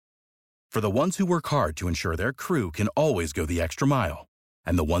For the ones who work hard to ensure their crew can always go the extra mile,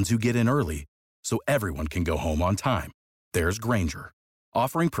 and the ones who get in early so everyone can go home on time, there's Grainger,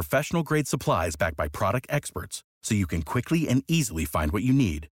 offering professional-grade supplies backed by product experts so you can quickly and easily find what you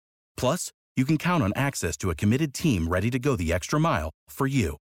need. Plus, you can count on access to a committed team ready to go the extra mile for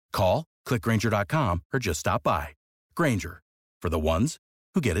you. Call, click Grainger.com, or just stop by. Grainger, for the ones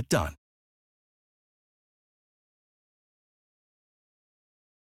who get it done.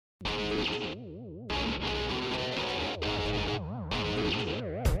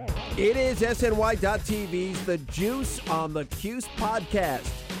 It is SNY.TV's The Juice on the Cuse podcast,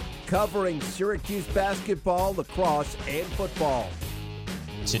 covering Syracuse basketball, lacrosse, and football.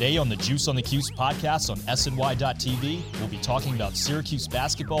 Today on the Juice on the Cuse podcast on SNY.TV, we'll be talking about Syracuse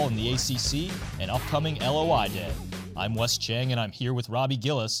basketball in the ACC and upcoming LOI Day. I'm Wes Cheng, and I'm here with Robbie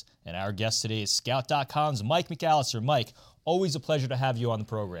Gillies, and our guest today is Scout.com's Mike McAllister. Mike, always a pleasure to have you on the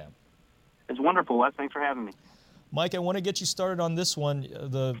program. It's wonderful, Wes. Thanks for having me. Mike, I want to get you started on this one.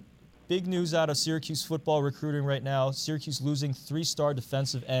 The big news out of Syracuse football recruiting right now, Syracuse losing three-star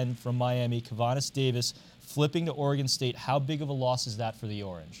defensive end from Miami, Kavanis Davis, flipping to Oregon State. How big of a loss is that for the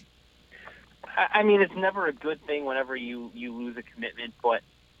Orange? I mean, it's never a good thing whenever you lose a commitment, but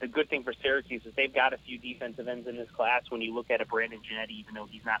the good thing for Syracuse is they've got a few defensive ends in this class. When you look at a Brandon Genetti, even though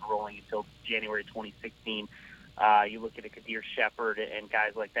he's not enrolling until January 2016, you look at a Kadir Shepard and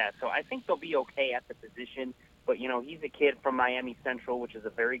guys like that. So I think they'll be okay at the position. But, you know, he's a kid from Miami Central, which is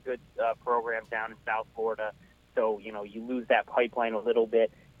a very good program down in South Florida. So, you know, you lose that pipeline a little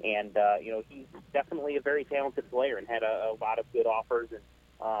bit. And, you know, he's definitely a very talented player and had a lot of good offers.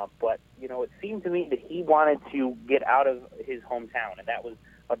 And but, you know, it seemed to me that he wanted to get out of his hometown, and that was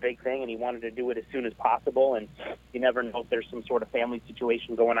a big thing, and he wanted to do it as soon as possible. And you never know if there's some sort of family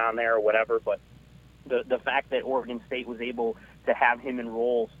situation going on there or whatever. But the fact that Oregon State was able to have him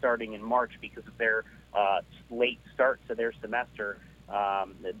enroll starting in March because of their late start to their semester,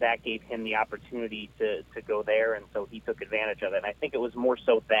 that gave him the opportunity to go there, and so he took advantage of it. And I think it was more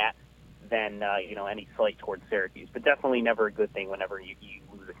so that than you know, any slight towards Syracuse, but definitely never a good thing whenever you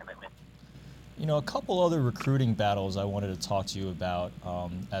lose a commitment. You know, a couple other recruiting battles I wanted to talk to you about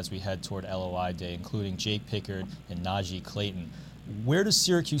as we head toward LOI Day, including Jake Pickard and Najee Clayton. Where does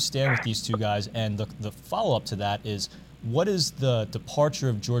Syracuse stand with these two guys? And the follow-up to that is, what is the departure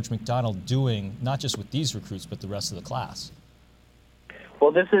of George McDonald doing, not just with these recruits, but the rest of the class?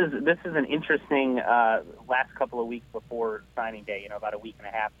 Well, this is an interesting last couple of weeks before signing day, you know, about a week and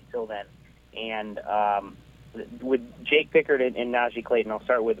a half until then. And with Jake Pickard and Najee Clayton, I'll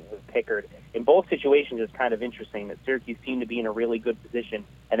start with Pickard. In both situations, it's kind of interesting that Syracuse seemed to be in a really good position,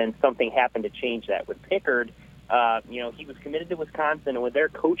 and then something happened to change that. With Pickard, you know, he was committed to Wisconsin, and with their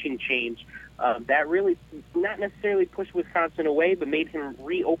coaching change, that really not necessarily pushed Wisconsin away, but made him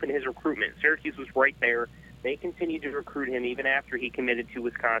reopen his recruitment. Syracuse was right there. They continued to recruit him even after he committed to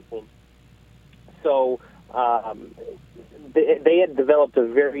Wisconsin. So they had developed a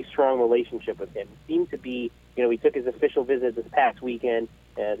very strong relationship with him. It seemed to be, you know, he took his official visit this past weekend,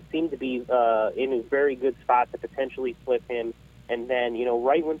 and seemed to be in a very good spot to potentially flip him. And then, you know,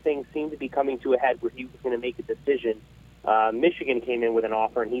 right when things seemed to be coming to a head where he was going to make a decision, Michigan came in with an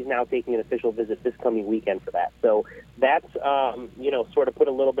offer, and he's now taking an official visit this coming weekend for that. So that's, you know, sort of put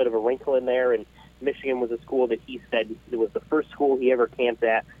a little bit of a wrinkle in there. And Michigan was a school that he said it was the first school he ever camped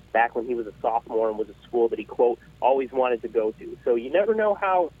at back when he was a sophomore, and was a school that he, quote, always wanted to go to. So you never know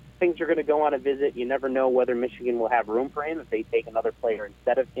how things are going to go on a visit. You never know whether Michigan will have room for him if they take another player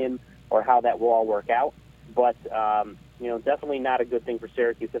instead of him, or how that will all work out. But, you know, definitely not a good thing for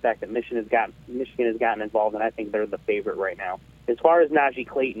Syracuse, the fact that Michigan has gotten involved, and I think they're the favorite right now. As far as Najee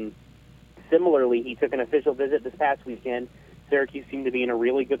Clayton, similarly, he took an official visit this past weekend. Syracuse seemed to be in a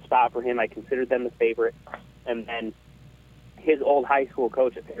really good spot for him. I considered them the favorite. And then his old high school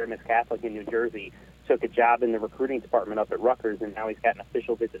coach at Pyramus Catholic in New Jersey took a job in the recruiting department up at Rutgers, and now he's got an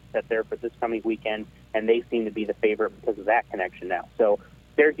official visit set there for this coming weekend, and they seem to be the favorite because of that connection now. So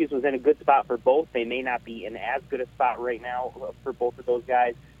Syracuse was in a good spot for both. They may not be in as good a spot right now for both of those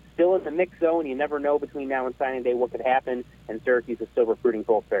guys. Still in the mix zone. You never know between now and signing day what could happen, and Syracuse is still recruiting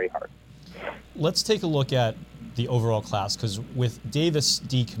both very hard. Let's take a look at the overall class, because with Davis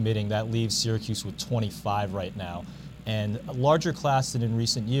decommitting, that leaves Syracuse with 25 right now, and a larger class than in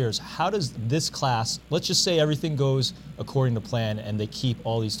recent years. How does this class, let's just say everything goes according to plan and they keep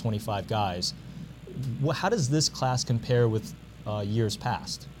all these 25 guys, how does this class compare with years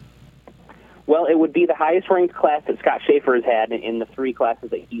past? Well, it would be the highest-ranked class that Scott Schaefer has had in the three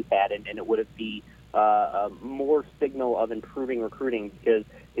classes that he's had, and it would be a more signal of improving recruiting, because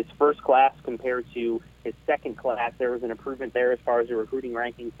his first class compared to his second class, there was an improvement there as far as the recruiting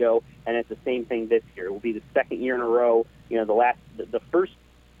rankings go, and it's the same thing this year. It will be the second year in a row. The first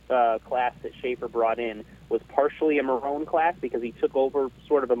class that Schaefer brought in was partially a Marone class because he took over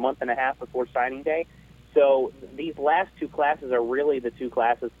sort of a month and a half before signing day. So these last two classes are really the two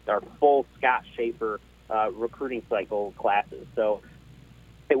classes that are full Scott Schaefer recruiting cycle classes. So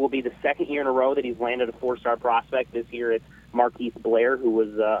it will be the second year in a row that he's landed a four-star prospect. This year it's Marquise Blair, who was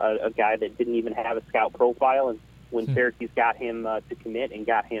a guy that didn't even have a scout profile, and when Syracuse got him to commit and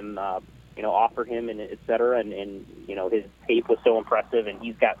got him, offered him and et cetera, and his tape was so impressive, and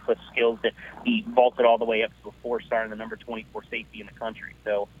he's got such skills that he vaulted all the way up to a four-star and the number 24 safety in the country.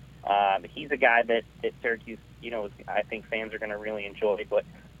 So he's a guy that Syracuse, I think fans are going to really enjoy. But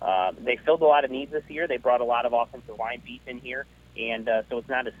they filled a lot of needs this year. They brought a lot of offensive line beef in here. And so it's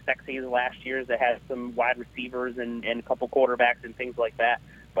not as sexy as last year's that had some wide receivers and a couple quarterbacks and things like that.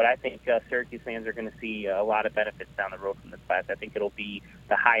 But I think Syracuse fans are going to see a lot of benefits down the road from this class. I think it'll be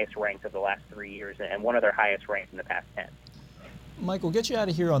the highest ranked of the last 3 years and one of their highest ranked in the past 10. Mike, we'll get you out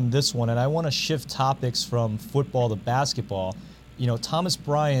of here on this one, and I want to shift topics from football to basketball. Thomas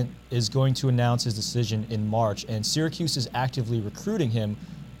Bryant is going to announce his decision in March, and Syracuse is actively recruiting him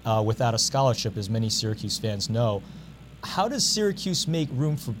without a scholarship, as many Syracuse fans know. How does Syracuse make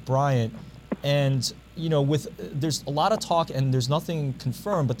room for Bryant? And there's a lot of talk, and there's nothing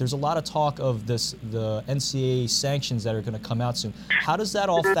confirmed, but there's a lot of talk of the NCAA sanctions that are going to come out soon. How does that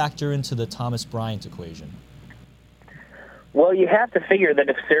all factor into the Thomas Bryant equation? Well, you have to figure that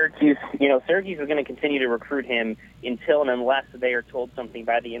if Syracuse is going to continue to recruit him until and unless they are told something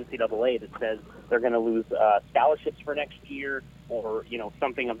by the NCAA that says they're going to lose scholarships for next year or,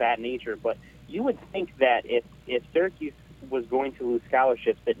 something of that nature. But you would think that if Syracuse was going to lose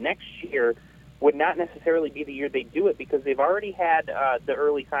scholarships, that next year would not necessarily be the year they do it because they've already had the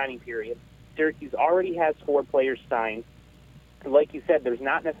early signing period. Syracuse already has 4 players signed. Like you said, there's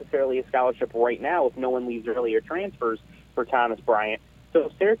not necessarily a scholarship right now if no one leaves early or transfers for Thomas Bryant. So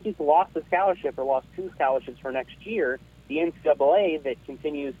if Syracuse lost a scholarship or lost 2 scholarships for next year, the NCAA that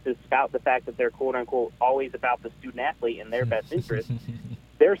continues to spout the fact that they're quote-unquote always about the student-athlete and their best interest,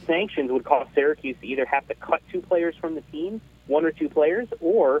 their sanctions would cause Syracuse to either have to cut 2 players from the team, 1 or 2 players,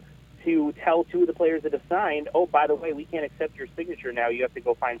 or to tell 2 of the players that have signed, oh, by the way, we can't accept your signature now. You have to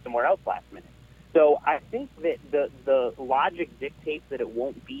go find somewhere else last minute. So I think that the logic dictates that it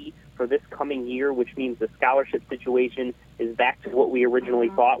won't be for this coming year, which means the scholarship situation is back to what we originally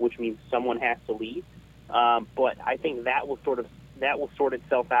thought, which means someone has to leave. But I think that will sort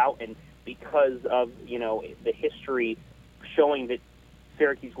itself out, and because of the history showing that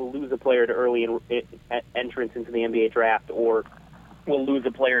Syracuse will lose a player to early entrance into the NBA draft or will lose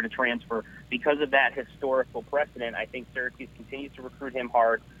a player to transfer. Because of that historical precedent, I think Syracuse continues to recruit him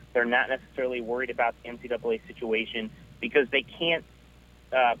hard. They're not necessarily worried about the NCAA situation because they can't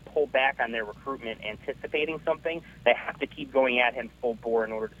pull back on their recruitment anticipating something. They have to keep going at him full bore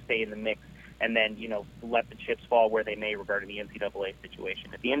in order to stay in the mix and then, let the chips fall where they may regarding the NCAA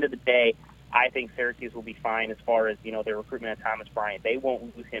situation. At the end of the day, I think Syracuse will be fine as far as, their recruitment of Thomas Bryant. They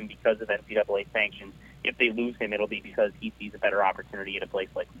won't lose him because of NCAA sanctions. If they lose him, it'll be because he sees a better opportunity at a place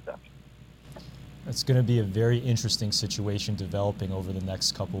like Kentucky. It's going to be a very interesting situation developing over the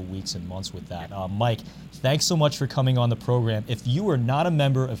next couple of weeks and months with that. Mike, thanks so much for coming on the program. If you are not a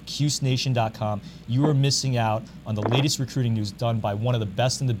member of CuseNation.com, you are missing out on the latest recruiting news done by one of the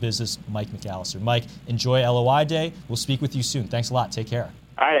best in the business, Mike McAllister. Mike, enjoy LOI Day. We'll speak with you soon. Thanks a lot. Take care.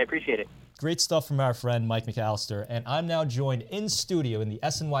 All right, I appreciate it. Great stuff from our friend Mike McAllister, and I'm now joined in studio in the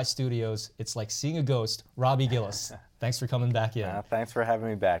SNY studios. It's like seeing a ghost, Robbie Gillies. Thanks for coming back in. Thanks for having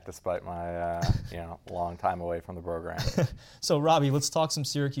me back, despite my long time away from the program. So, Robbie, let's talk some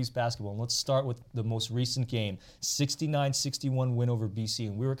Syracuse basketball, and let's start with the most recent game, 69-61 win over BC.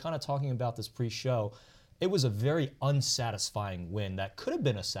 And we were kind of talking about this pre-show. It was a very unsatisfying win. That could have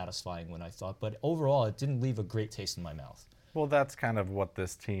been a satisfying win, I thought, but overall, it didn't leave a great taste in my mouth. Well, that's kind of what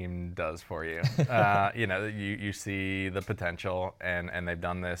this team does for you. You see the potential, and they've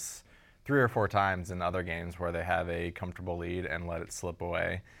done this 3 or 4 times in other games where they have a comfortable lead and let it slip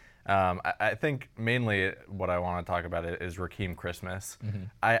away. I think mainly what I want to talk about is Rakeem Christmas. Mm-hmm.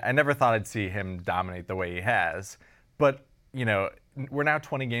 I never thought I'd see him dominate the way he has, but we're now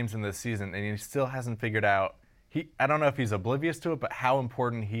 20 games in this season, and he still hasn't figured out. I don't know if he's oblivious to it, but how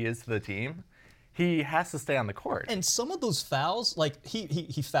important he is to the team. He has to stay on the court. And some of those fouls, like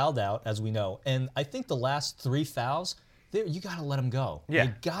he fouled out, as we know, and I think the last 3 fouls, you got to let him go. Yeah.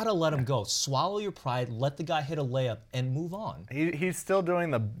 You got to let him go. Swallow your pride, let the guy hit a layup, and move on. He's still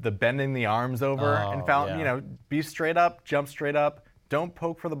doing the bending the arms over and foul. Yeah. Be straight up, jump straight up. Don't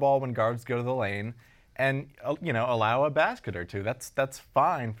poke for the ball when guards go to the lane. and allow a basket or two. That's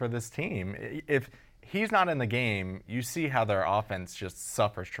fine for this team. If he's not in the game, you see how their offense just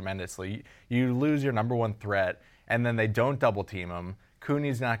suffers tremendously. You lose your number one threat, and then they don't double team him.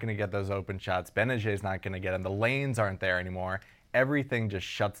 Cooney's not going to get those open shots. Benajay's not going to get them. The lanes aren't there anymore. Everything just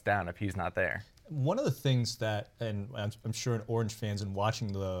shuts down if he's not there. One of the things that, and I'm sure Orange fans in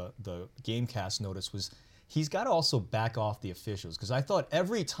watching the Gamecast noticed, was he's got to also back off the officials, because I thought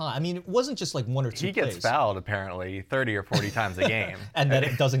every time, I mean, it wasn't just like one or two plays. He gets fouled apparently 30 or 40 times a game. And then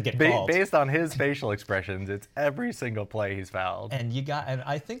it doesn't get called. Based on his facial expressions, it's every single play he's fouled. And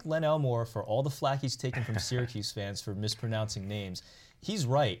I think Len Elmore, for all the flack he's taken from Syracuse fans for mispronouncing names, he's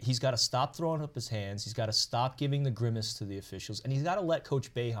right. He's got to stop throwing up his hands. He's got to stop giving the grimace to the officials, and he's got to let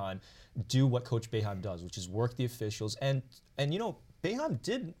Coach Boeheim do what Coach Boeheim does, which is work the officials. And Boeheim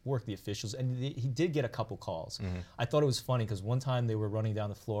did work the officials, and he did get a couple calls. Mm-hmm. I thought it was funny because one time they were running down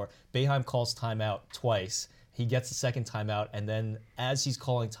the floor. Boeheim calls timeout twice. He gets the second timeout, and then as he's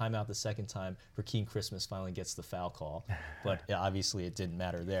calling timeout the second time, Rakeem Christmas finally gets the foul call. But obviously it didn't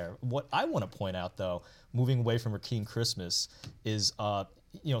matter there. What I want to point out, though, moving away from Rakeem Christmas, is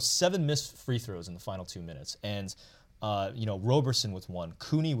 7 missed free throws in the final 2 minutes. And Roberson with 1,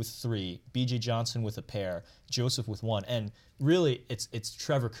 Cooney with 3, B.J. Johnson with a pair, Joseph with 1, and really it's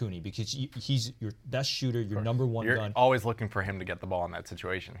Trevor Cooney, because he's your best shooter, your number one gun. You're always looking for him to get the ball in that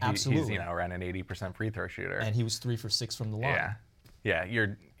situation. Absolutely. He's around an 80% free throw shooter, and he was 3 for 6 from the line. Yeah.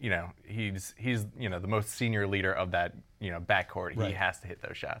 He's the most senior leader of that backcourt. Right. He has to hit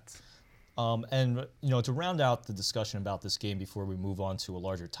those shots. And to round out the discussion about this game before we move on to a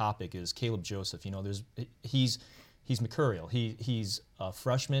larger topic is Caleb Joseph. He's mercurial. He's a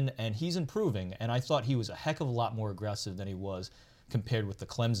freshman, and he's improving. And I thought he was a heck of a lot more aggressive than he was compared with the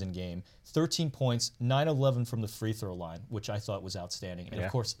Clemson game. 13 points, 9-11 from the free throw line, which I thought was outstanding. And,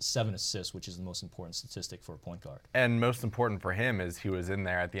 of course, 7 assists, which is the most important statistic for a point guard. And most important for him is he was in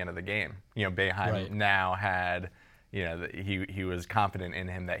there at the end of the game. Boeheim now had... he was confident in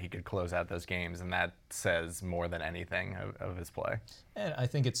him that he could close out those games, and that says more than anything of his play. And I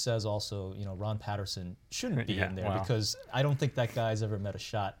think it says also, Ron Patterson shouldn't be in there because I don't think that guy's ever met a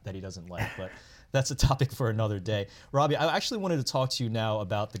shot that he doesn't like, but that's a topic for another day. Robbie, I actually wanted to talk to you now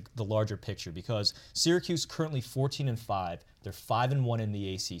about the larger picture, because Syracuse currently 14-5. They're 5-1 in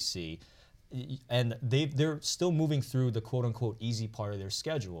the ACC. And they're still moving through the quote-unquote easy part of their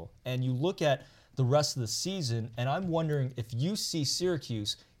schedule. And you look at the rest of the season, and I'm wondering if you see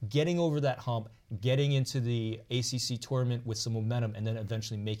Syracuse getting over that hump, getting into the ACC tournament with some momentum, and then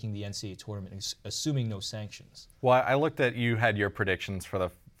eventually making the NCAA tournament, assuming no sanctions. Well, I looked at, you had your predictions for the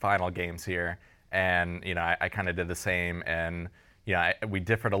final games here, and I kind of did the same, and we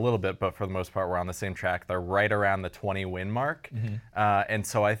differed a little bit, but for the most part, we're on the same track. They're right around the 20-win mark, and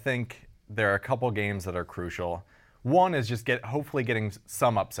so I think there are a couple games that are crucial. One is just hopefully getting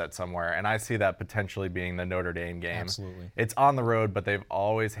some upset somewhere, and I see that potentially being the Notre Dame game. Absolutely. It's on the road, but they've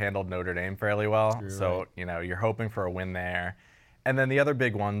always handled Notre Dame fairly well, so you're hoping for a win there. And then the other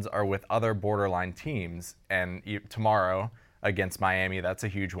big ones are with other borderline teams, and tomorrow against Miami, that's a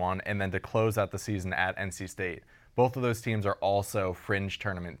huge one, and then to close out the season at NC State. Both of those teams are also fringe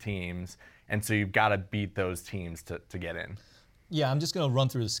tournament teams, and so you've got to beat those teams to get in. Yeah, I'm just going to run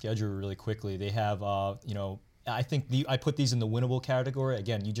through the schedule really quickly. They have, I think I put these in the winnable category.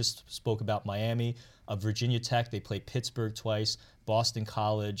 Again, you just spoke about Miami, Virginia Tech. They play Pittsburgh twice, Boston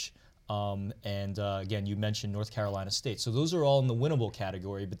College, and again, you mentioned North Carolina State. So those are all in the winnable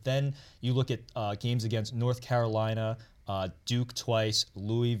category. But then you look at games against North Carolina, Duke twice,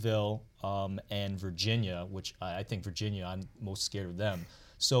 Louisville, and Virginia, which I think Virginia, I'm most scared of them.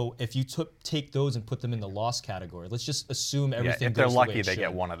 So if you take those and put them in the loss category, let's just assume everything if they're goes lucky, the way it they should.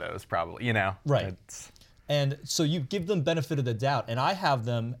 get one of those probably, Right. And so you give them benefit of the doubt, and I have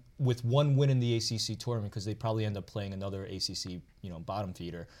them with one win in the ACC tournament because they probably end up playing another ACC, bottom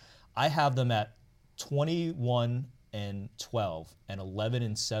feeder. I have them at 21-12 and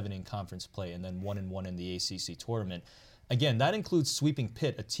 11-7 in conference play, and then 1-1 in the ACC tournament. Again, that includes sweeping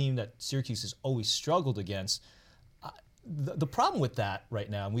Pitt, a team that Syracuse has always struggled against. The problem with that right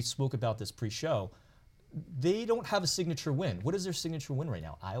now, and we spoke about this pre-show, they don't have a signature win. What is their signature win right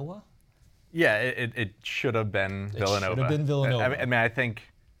now? Iowa? Yeah, it should have been Villanova. It should have been Villanova. I mean, I think,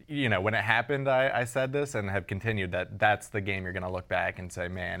 when it happened, I said this and have continued that's the game you're going to look back and say,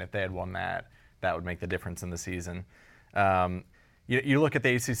 man, if they had won that would make the difference in the season. You look at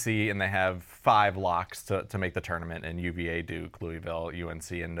the ACC and they have 5 locks to make the tournament in UVA, Duke, Louisville,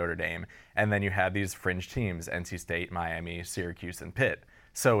 UNC, and Notre Dame. And then you have these fringe teams, NC State, Miami, Syracuse, and Pitt.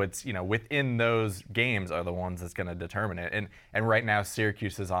 So it's, within those games are the ones that's going to determine it. And right now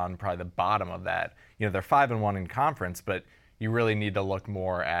Syracuse is on probably the bottom of that. They're 5-1 in conference, but you really need to look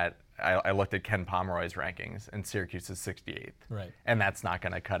more at, I looked at Ken Pomeroy's rankings, and Syracuse is 68th. Right. And that's not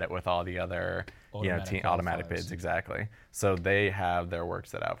going to cut it with all the other automatic bids. Exactly. So they have their work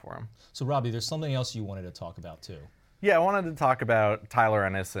set out for them. So Robbie, there's something else you wanted to talk about too. Yeah, I wanted to talk about Tyler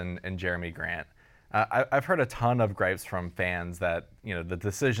Ennis and Jeremy Grant. I've heard a ton of gripes from fans that the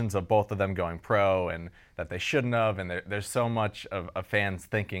decisions of both of them going pro and that they shouldn't have, and there's so much of fans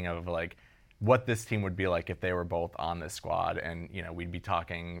thinking of like what this team would be like if they were both on this squad, and we'd be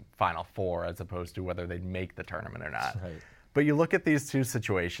talking Final Four as opposed to whether they'd make the tournament or not. Right. But you look at these two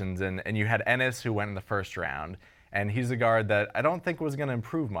situations, and you had Ennis who went in the first round, and he's a guard that I don't think was going to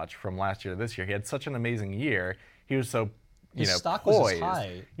improve much from last year to this year. He had such an amazing year. He was so His stock poised. was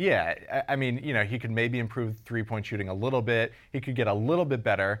high. Yeah, I mean, he could maybe improve three-point shooting a little bit. He could get a little bit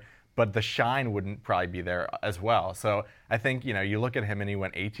better, but the shine wouldn't probably be there as well. So I think, you look at him and he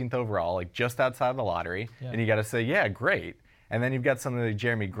went 18th overall, like just outside the lottery, and you got to say, yeah, great. And then you've got somebody like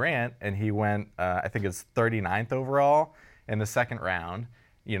Jeremy Grant, and he went, I think it's 39th overall in the second round.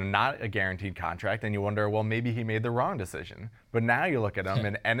 Not a guaranteed contract, and you wonder, well, maybe he made the wrong decision. But now you look at him,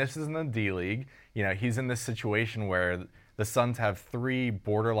 and Ennis is in the D-League. He's in this situation where the Suns have 3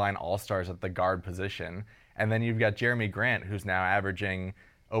 borderline all-stars at the guard position, and then you've got Jeremy Grant, who's now averaging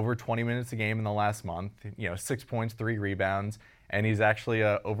over 20 minutes a game in the last month, 6 points, 3 rebounds, and he's actually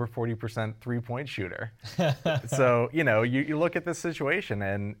a over 40% three-point shooter. So, you look at this situation,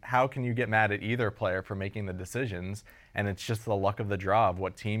 and how can you get mad at either player for making the decisions? And it's just the luck of the draw of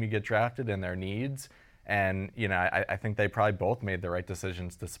what team you get drafted and their needs. And, I think they probably both made the right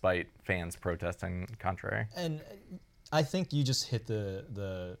decisions despite fans protesting contrary. And I think you just hit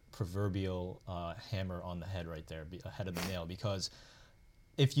the proverbial hammer on the head right there, ahead of the nail, because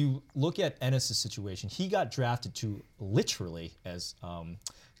if you look at Ennis' situation, he got drafted to literally, as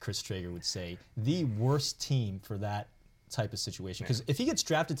Chris Traeger would say, the worst team for that type of situation. Because if he gets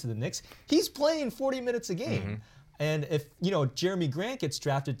drafted to the Knicks, he's playing 40 minutes a game. Mm-hmm. And if Jeremy Grant gets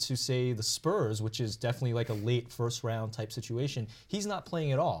drafted to, say, the Spurs, which is definitely like a late first round type situation, he's not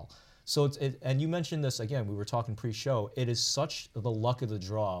playing at all. So and you mentioned this again, we were talking pre-show, it is such the luck of the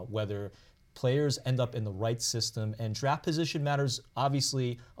draw whether players end up in the right system, and draft position matters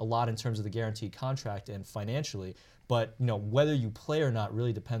obviously a lot in terms of the guaranteed contract and financially, but whether you play or not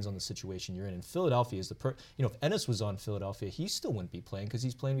really depends on the situation you're in. And Philadelphia is if Ennis was on Philadelphia, he still wouldn't be playing because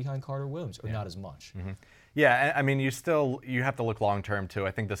he's playing behind Carter Williams, or not as much. Mm-hmm. Yeah, I mean, you have to look long term too.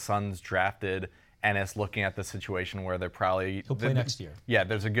 I think the Suns drafted Ennis looking at the situation where they're probably he'll play next year. Yeah,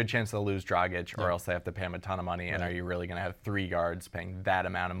 there's a good chance they'll lose Dragic, or else they have to pay him a ton of money. And are you really going to have 3 guards paying that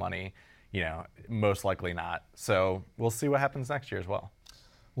amount of money? Most likely not. So we'll see what happens next year as well.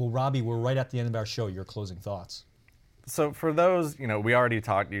 Well, Robbie, we're right at the end of our show. Your closing thoughts. So for those, we already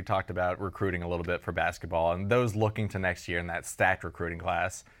talked about recruiting a little bit for basketball, and those looking to next year in that stacked recruiting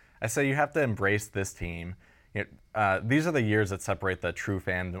class, I say you have to embrace this team. These are the years that separate the true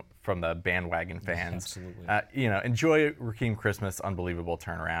fan from the bandwagon fans. Absolutely. Enjoy Rakeem Christmas' unbelievable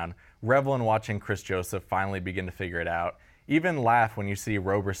turnaround. Revel in watching Chris Joseph finally begin to figure it out. Even laugh when you see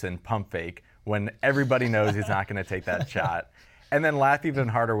Roberson pump fake when everybody knows he's not going to take that shot. And then laugh even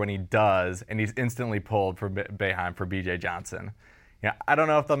harder when he does, and he's instantly pulled for Boeheim for B.J. Johnson. I don't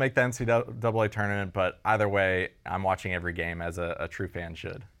know if they'll make the NCAA tournament, but either way, I'm watching every game as a true fan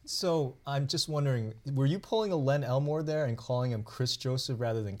should. So I'm just wondering, were you pulling a Len Elmore there and calling him Chris Joseph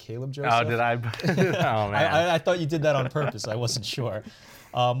rather than Caleb Joseph? Oh, did I? Oh, man. I thought you did that on purpose. I wasn't sure.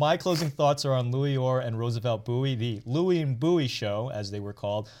 My closing thoughts are on Louis Orr and Roosevelt Bowie. The Louis and Bowie show, as they were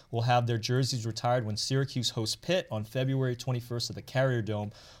called, will have their jerseys retired when Syracuse hosts Pitt on February 21st at the Carrier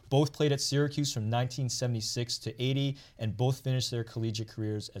Dome. Both played at Syracuse from 1976 to 80, and both finished their collegiate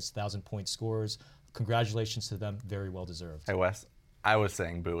careers as 1,000-point scorers. Congratulations to them. Very well deserved. Hey, Wes. I was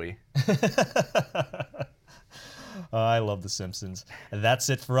saying Bowie. I love The Simpsons. And that's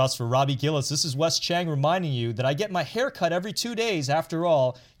it for us. For Robbie Gillies, this is Wes Cheng reminding you that I get my hair cut every 2 days. After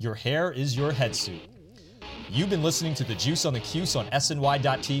all, your hair is your head suit. You've been listening to The Juice on the Cuse on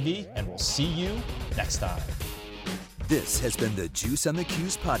SNY.TV, and we'll see you next time. This has been the Juice on the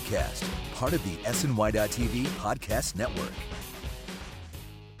Cuse podcast, part of the SNY.TV podcast network.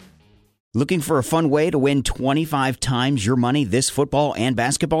 Looking for a fun way to win 25 times your money this football and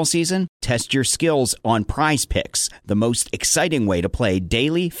basketball season? Test your skills on Prize Picks, the most exciting way to play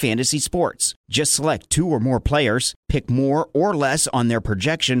daily fantasy sports. Just select 2 or more players, pick more or less on their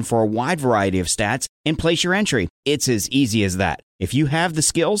projection for a wide variety of stats, and place your entry. It's as easy as that. If you have the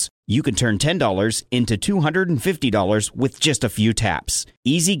skills, you can turn $10 into $250 with just a few taps.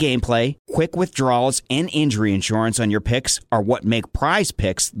 Easy gameplay, quick withdrawals, and injury insurance on your picks are what make Prize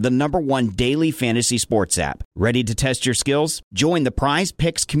Picks the #1 daily fantasy sports app. Ready to test your skills? Join the Prize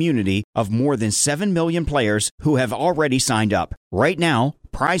Picks community of more than 7 million players who have already signed up. Right now,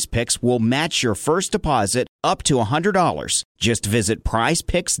 Prize Picks will match your first deposit up to $100. Just visit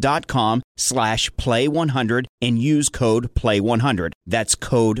prizepicks.com/play100 and use code PLAY100. That's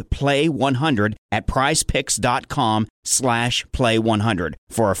code PLAY100 at prizepicks.com/play100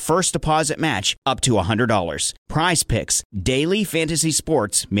 for a first deposit match up to $100. Prize Picks, daily fantasy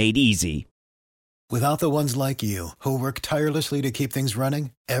sports made easy. Without the ones like you, who work tirelessly to keep things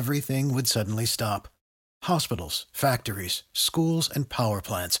running, everything would suddenly stop. Hospitals, factories, schools, and power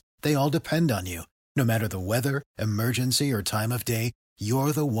plants, they all depend on you. No matter the weather, emergency, or time of day,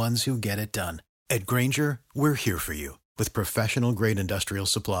 you're the ones who get it done. At Grainger, we're here for you with professional-grade industrial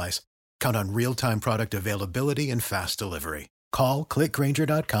supplies. Count on real-time product availability and fast delivery. Call, click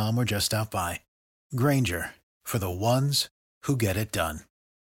Grainger.com, or just stop by. Grainger, for the ones who get it done.